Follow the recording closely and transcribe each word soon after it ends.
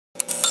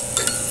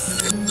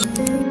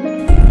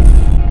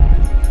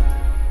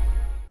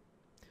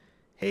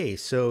Hey,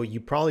 so you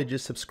probably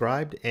just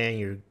subscribed and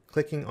you're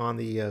clicking on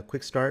the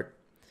quick start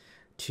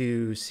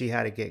to see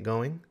how to get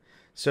going.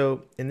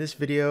 So in this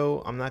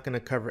video, I'm not going to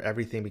cover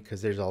everything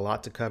because there's a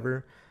lot to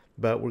cover,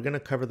 but we're going to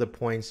cover the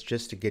points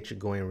just to get you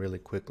going really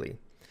quickly.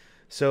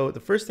 So the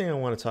first thing I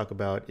want to talk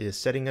about is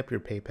setting up your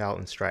PayPal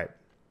and Stripe.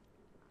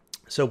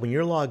 So when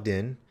you're logged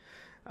in,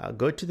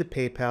 go to the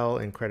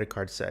PayPal and credit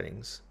card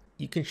settings.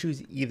 You can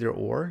choose either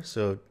or.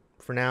 So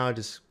for now, I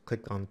just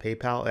clicked on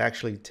PayPal. It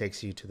actually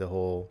takes you to the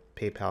whole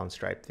PayPal and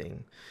Stripe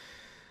thing.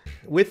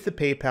 With the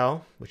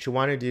PayPal, what you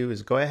want to do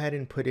is go ahead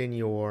and put in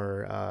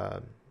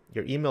your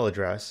email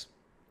address,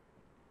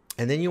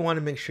 and then you want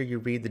to make sure you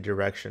read the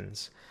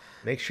directions.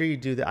 Make sure you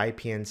do the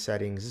IPN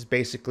settings. This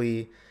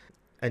basically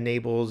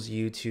enables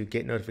you to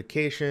get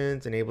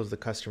notifications, enables the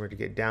customer to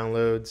get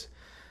downloads.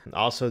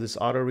 Also, this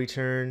auto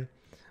return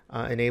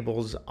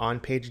enables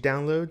on-page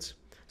downloads.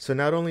 So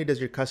not only does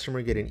your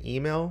customer get an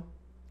email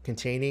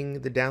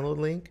containing the download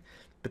link,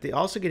 but they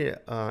also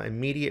get an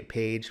immediate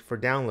page for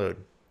download.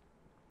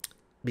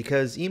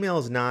 Because email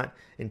is not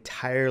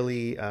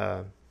entirely,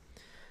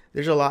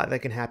 there's a lot that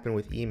can happen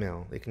with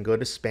email. They can go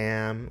to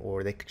spam,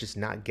 or they could just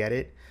not get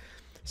it.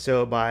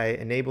 So by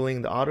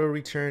enabling the auto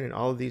return and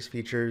all of these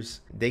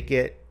features, they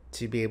get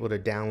to be able to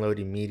download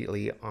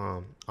immediately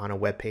on a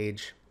web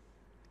page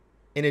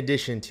in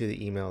addition to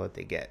the email that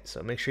they get.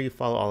 So make sure you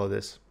follow all of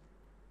this.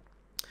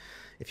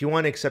 If you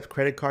want to accept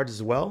credit cards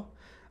as well,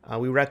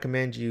 we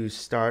recommend you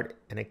start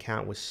an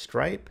account with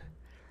Stripe.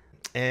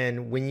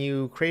 And when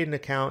you create an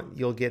account,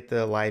 you'll get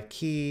the live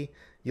key.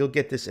 You'll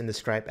get this in the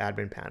Stripe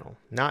admin panel.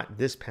 Not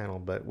this panel,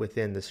 but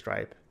within the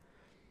Stripe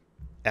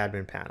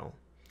admin panel.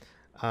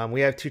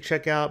 We have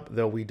 2Checkout,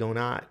 though we do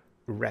not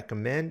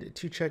recommend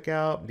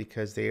 2Checkout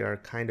because they are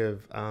kind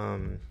of,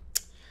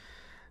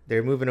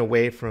 they're moving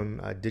away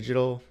from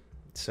digital.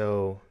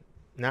 So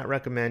not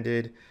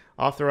recommended.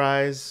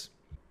 Authorize.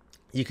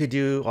 You could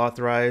do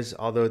authorize,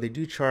 although they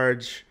do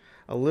charge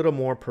a little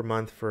more per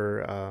month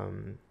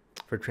for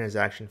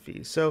transaction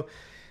fees. So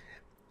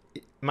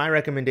my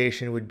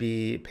recommendation would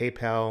be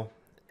PayPal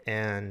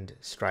and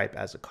Stripe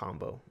as a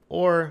combo,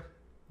 or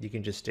you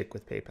can just stick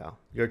with PayPal,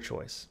 your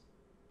choice.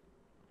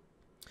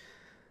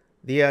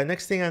 The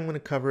next thing I'm going to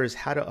cover is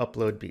how to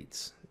upload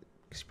beats.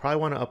 You probably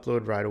want to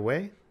upload right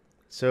away.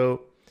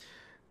 So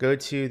go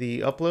to the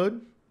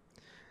upload,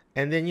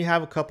 and then you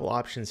have a couple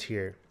options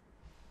here.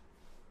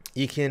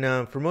 You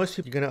can, for most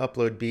people, you're going to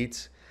upload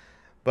beats,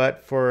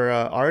 but for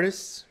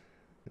artists,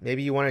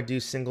 maybe you want to do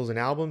singles and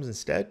albums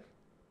instead.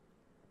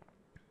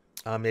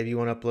 Maybe you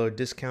want to upload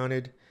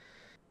discounted,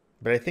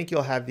 but I think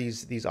you'll have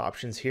these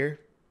options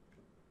here.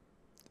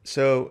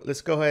 So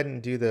let's go ahead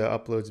and do the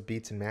uploads,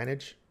 beats, and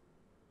manage.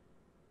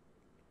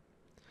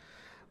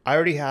 I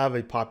already have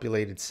a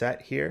populated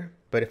set here,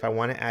 but if I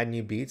want to add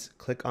new beats,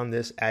 click on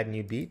this add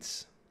new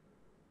beats.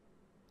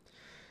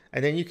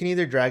 And then you can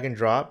either drag and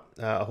drop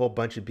a whole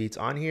bunch of beats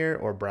on here,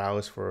 or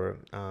browse for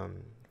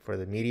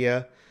the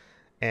media,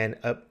 and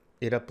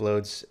it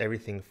uploads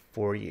everything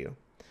for you.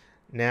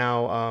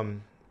 Now,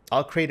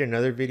 I'll create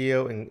another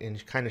video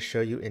and kind of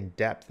show you in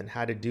depth on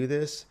how to do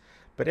this,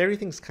 but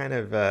everything's kind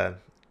of,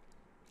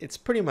 it's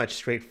pretty much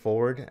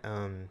straightforward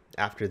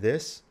after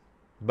this,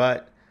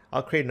 but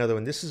I'll create another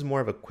one. This is more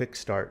of a quick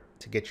start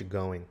to get you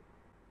going.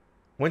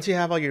 Once you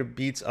have all your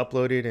beats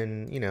uploaded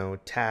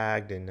and,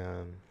 tagged and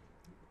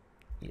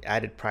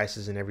added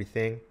prices and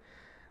everything,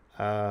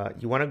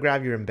 you want to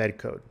grab your embed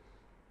code.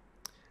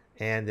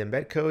 And the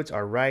embed codes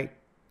are right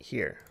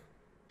here.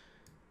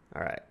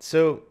 All right,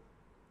 so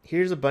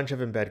here's a bunch of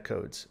embed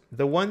codes.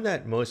 The one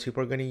that most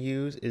people are going to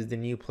use is the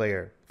new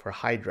player for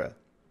Hydra.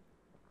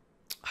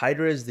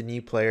 Hydra is the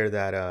new player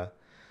that,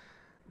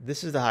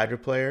 this is the Hydra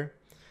player,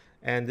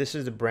 and this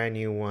is the brand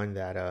new one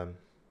that,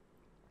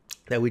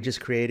 that we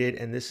just created,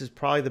 and this is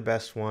probably the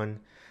best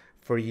one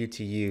for you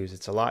to use.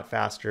 It's a lot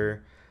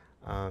faster.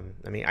 I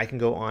mean, I can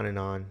go on and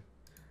on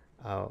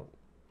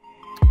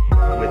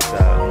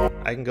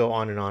I can go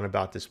on and on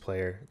about this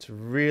player. It's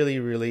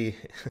really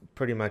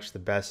pretty much the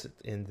best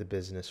in the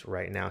business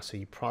right now. So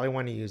you probably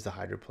want to use the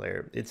Hydra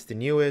player. It's the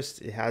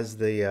newest. It has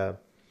the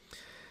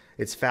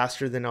it's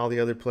faster than all the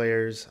other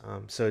players.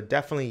 So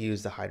definitely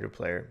use the Hydra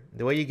player.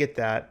 The way you get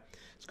that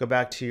is go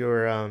back to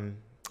your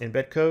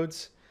embed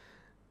codes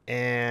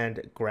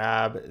and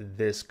grab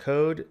this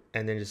code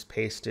and then just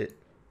paste it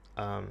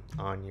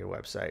on your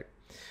website.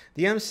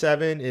 The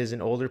M7 is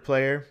an older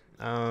player.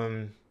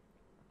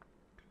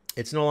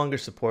 It's no longer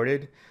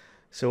supported,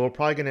 so we're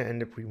probably going to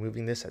end up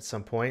removing this at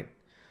some point.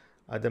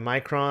 The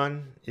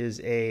Micron is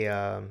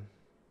a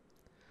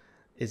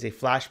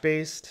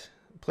flash-based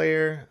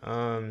player.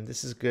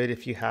 This is good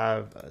if you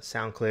have a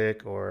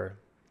SoundClick or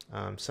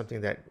something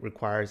that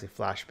requires a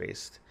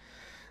flash-based.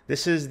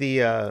 This is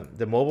the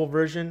mobile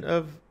version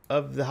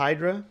of the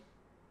Hydra.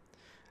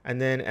 And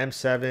then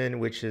M7,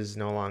 which is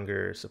no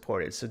longer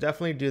supported. So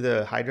definitely do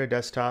the Hydra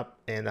desktop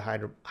and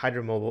the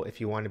Hydra mobile if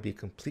you want to be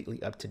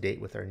completely up to date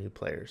with our new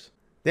players.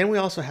 Then we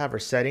also have our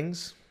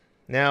settings.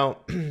 Now,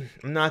 I'm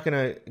not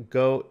going to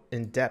go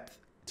in depth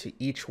to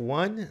each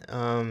one.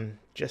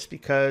 just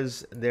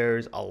because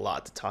there's a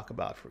lot to talk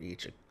about for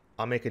each.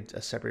 I'll make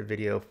a separate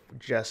video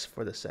just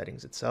for the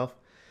settings itself.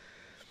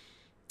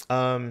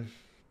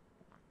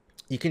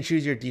 You can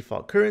choose your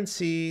default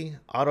currency,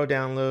 auto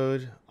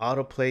download,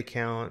 auto play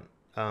count,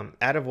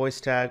 add a voice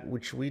tag,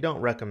 which we don't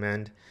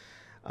recommend.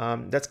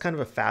 That's kind of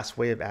a fast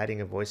way of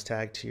adding a voice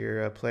tag to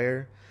your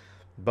player,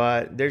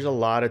 but there's a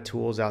lot of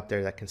tools out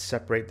there that can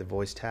separate the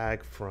voice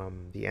tag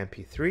from the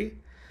MP3.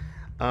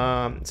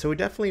 So we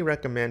definitely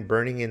recommend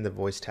burning in the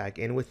voice tag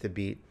in with the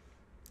beat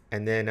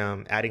and then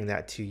adding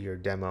that to your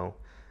demo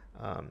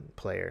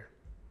player.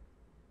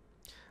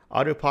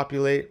 Auto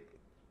populate.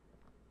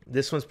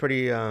 This one's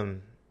pretty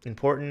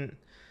important.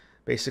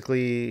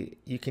 Basically,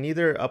 you can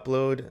either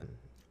upload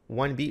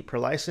 1 beat per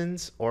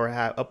license or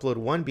upload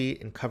 1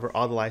 beat and cover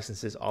all the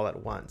licenses all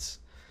at once.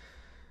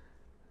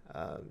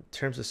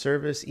 Terms of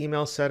service,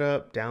 email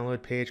setup,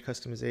 download page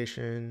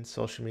customization,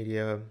 social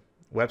media,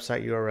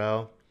 website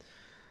URL,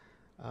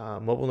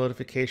 mobile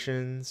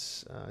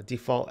notifications,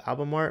 default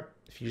album art.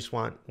 If you just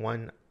want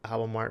one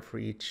album art for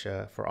each,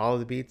 for all of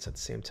the beats at the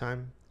same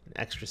time, and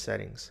extra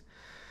settings.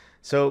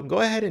 So go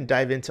ahead and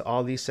dive into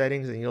all these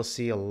settings and you'll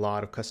see a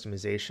lot of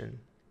customization.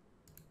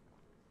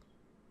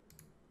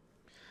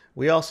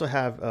 We also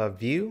have a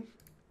view.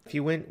 If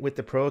you went with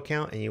the pro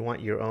account and you want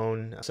your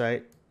own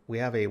site, we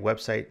have a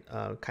website,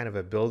 kind of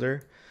a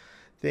builder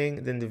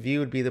thing, then the view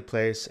would be the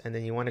place. And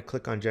then you want to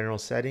click on general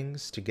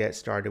settings to get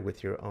started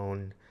with your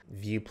own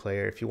view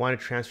player. If you want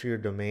to transfer your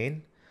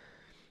domain,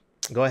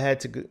 go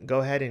ahead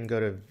and go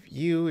to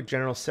view,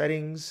 general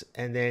settings,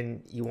 and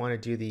then you want to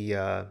do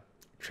the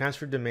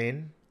transfer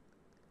domain.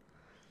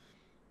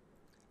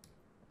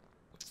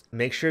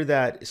 Make sure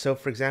that, so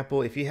for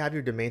example, if you have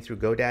your domain through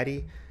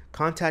GoDaddy,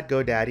 contact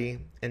GoDaddy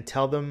and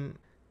tell them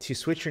to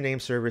switch your name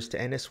servers to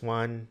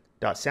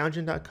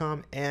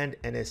ns1.soundgine.com and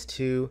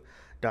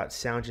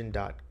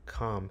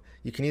ns2.soundgine.com.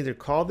 You can either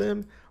call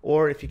them,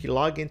 or if you can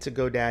log into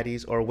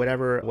GoDaddy's or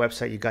whatever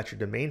website you got your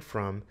domain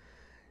from,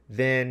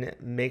 then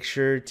make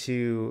sure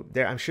to,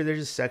 I'm sure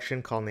there's a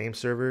section called name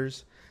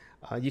servers.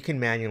 You can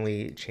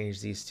manually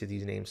change these to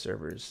these name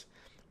servers.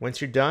 Once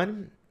you're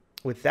done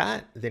with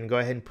that, then go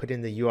ahead and put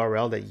in the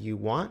URL that you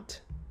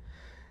want.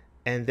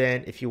 And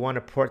then if you want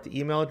to port the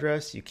email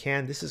address, you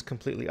can. This is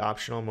completely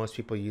optional. Most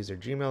people use their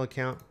Gmail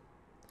account.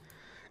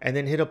 And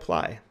then hit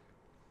apply.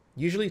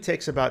 Usually it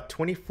takes about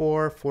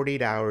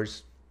 48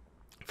 hours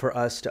for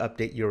us to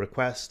update your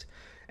request.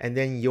 And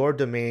then your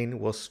domain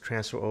will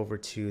transfer over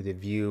to the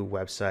View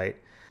website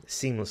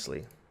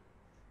seamlessly.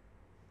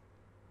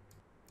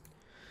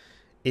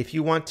 If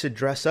you want to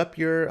dress up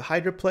your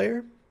Hydra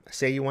player,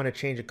 say you want to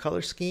change a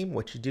color scheme,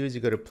 what you do is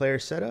you go to Player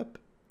Setup,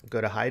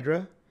 go to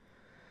Hydra,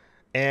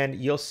 and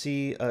you'll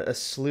see a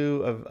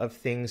slew of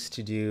things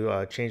to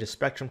do. Change the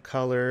spectrum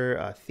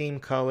color, theme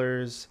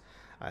colors,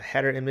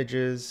 header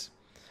images.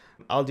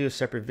 I'll do a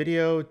separate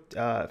video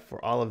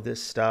for all of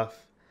this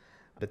stuff,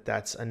 but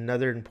that's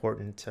another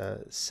important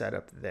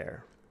setup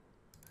there.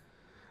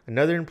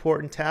 Another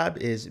important tab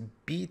is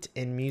Beat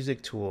and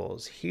Music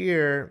Tools.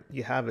 Here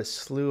you have a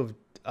slew of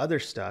other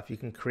stuff. You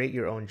can create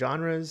your own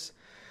genres,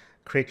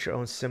 create your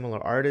own similar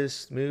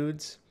artists,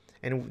 moods,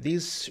 and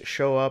these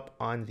show up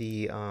on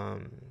the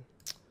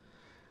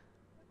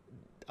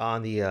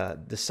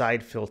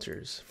side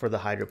filters for the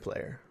Hydra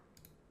player.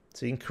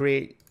 So you can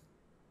create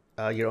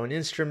your own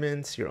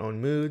instruments, your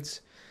own moods,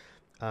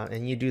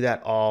 and you do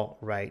that all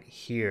right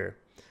here.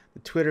 The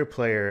Twitter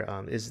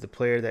player is the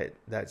player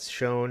that's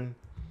shown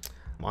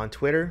on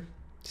Twitter.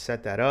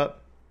 Set that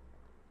up.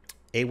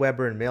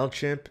 Aweber and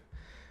MailChimp.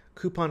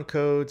 Coupon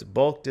codes,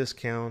 bulk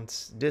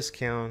discounts,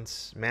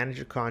 manage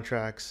your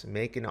contracts,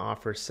 make an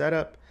offer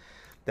setup.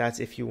 That's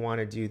if you want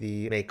to do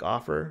the make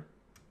offer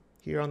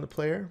here on the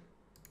player.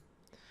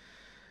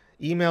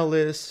 Email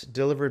list,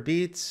 deliver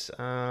beats.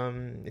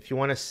 If you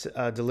want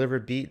to deliver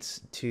beats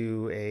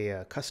to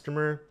a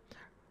customer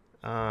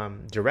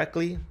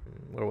directly,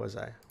 where was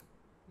I?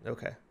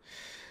 Okay.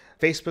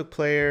 Facebook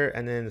player,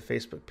 and then the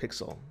Facebook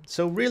pixel.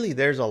 So really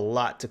there's a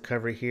lot to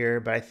cover here,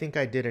 but I think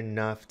I did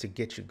enough to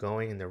get you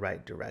going in the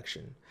right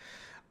direction.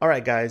 All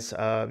right, guys,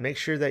 make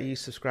sure that you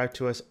subscribe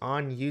to us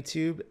on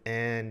YouTube,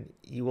 and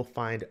you will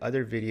find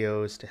other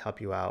videos to help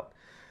you out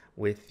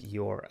with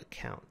your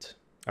account.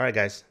 All right,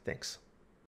 guys, thanks.